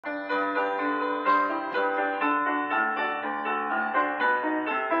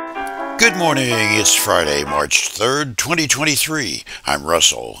Good morning. It's Friday, March 3rd, 2023. I'm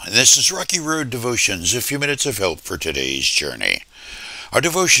Russell, and this is Rocky Road Devotions, a few minutes of help for today's journey. Our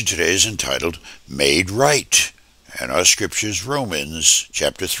devotion today is entitled, Made Right, and our scripture is Romans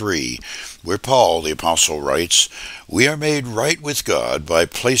chapter 3, where Paul the Apostle writes, We are made right with God by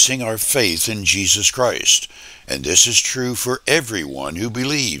placing our faith in Jesus Christ, and this is true for everyone who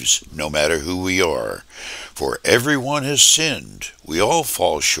believes, no matter who we are. For everyone has sinned. We all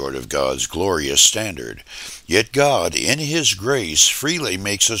fall short of God's glorious standard. Yet God, in His grace, freely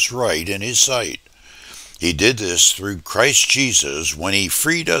makes us right in His sight. He did this through Christ Jesus when He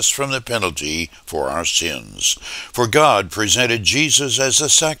freed us from the penalty for our sins. For God presented Jesus as a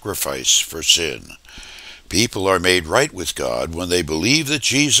sacrifice for sin. People are made right with God when they believe that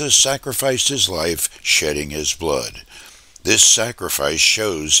Jesus sacrificed His life, shedding His blood. This sacrifice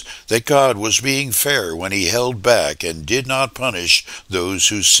shows that God was being fair when He held back and did not punish those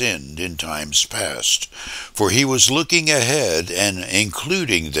who sinned in times past. For He was looking ahead and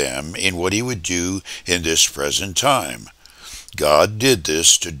including them in what He would do in this present time. God did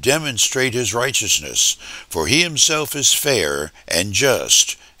this to demonstrate His righteousness, for He Himself is fair and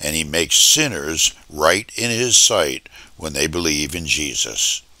just, and He makes sinners right in His sight when they believe in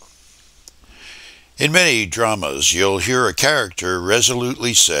Jesus. In many dramas, you'll hear a character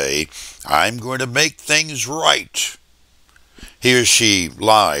resolutely say, I'm going to make things right. He or she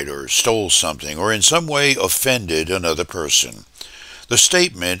lied or stole something or in some way offended another person. The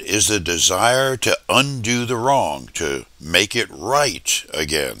statement is the desire to undo the wrong, to make it right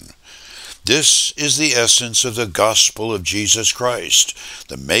again. This is the essence of the gospel of Jesus Christ,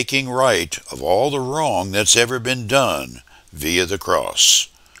 the making right of all the wrong that's ever been done via the cross.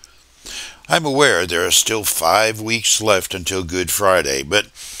 I'm aware there are still 5 weeks left until Good Friday, but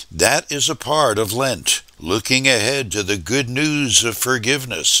that is a part of Lent, looking ahead to the good news of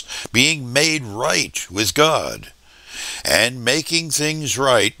forgiveness, being made right with God. And making things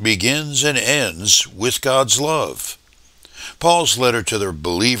right begins and ends with God's love. Paul's letter to the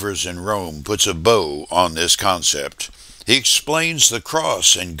believers in Rome puts a bow on this concept. He explains the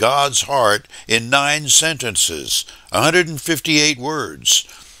cross and God's heart in 9 sentences, 158 words.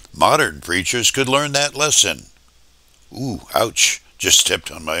 Modern preachers could learn that lesson. Ooh, ouch, just stepped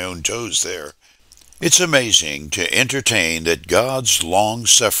on my own toes there. It's amazing to entertain that God's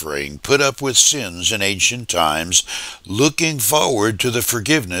long-suffering put up with sins in ancient times, looking forward to the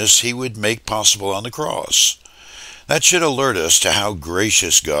forgiveness He would make possible on the cross. That should alert us to how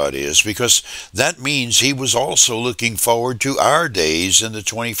gracious God is, because that means He was also looking forward to our days in the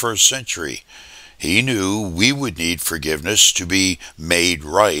 21st century. He knew we would need forgiveness to be made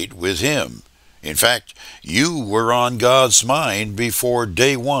right with Him. In fact, you were on God's mind before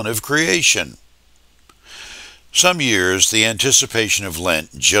day 1 of creation. Some years, the anticipation of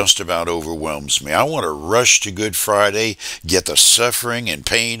Lent just about overwhelms me. I want to rush to Good Friday, get the suffering and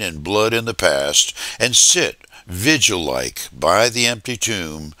pain and blood in the past, and sit vigil-like by the empty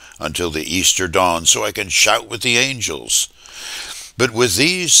tomb until the Easter dawn so I can shout with the angels. But with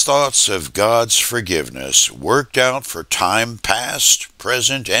these thoughts of God's forgiveness worked out for time past,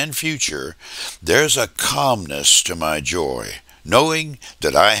 present, and future, there's a calmness to my joy, knowing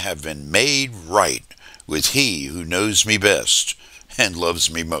that I have been made right with He who knows me best and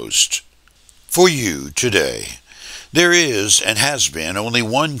loves me most. For you today, there is and has been only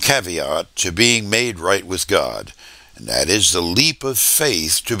one caveat to being made right with God, and that is the leap of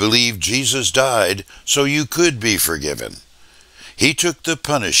faith to believe Jesus died so you could be forgiven. He took the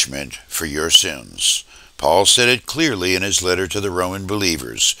punishment for your sins. Paul said it clearly in his letter to the Roman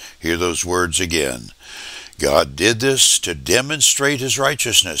believers. Hear those words again. God did this to demonstrate His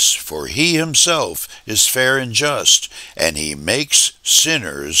righteousness, for He Himself is fair and just, and He makes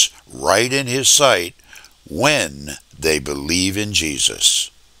sinners right in His sight when they believe in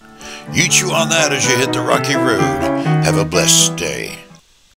Jesus. You chew on that as you hit the rocky road. Have a blessed day.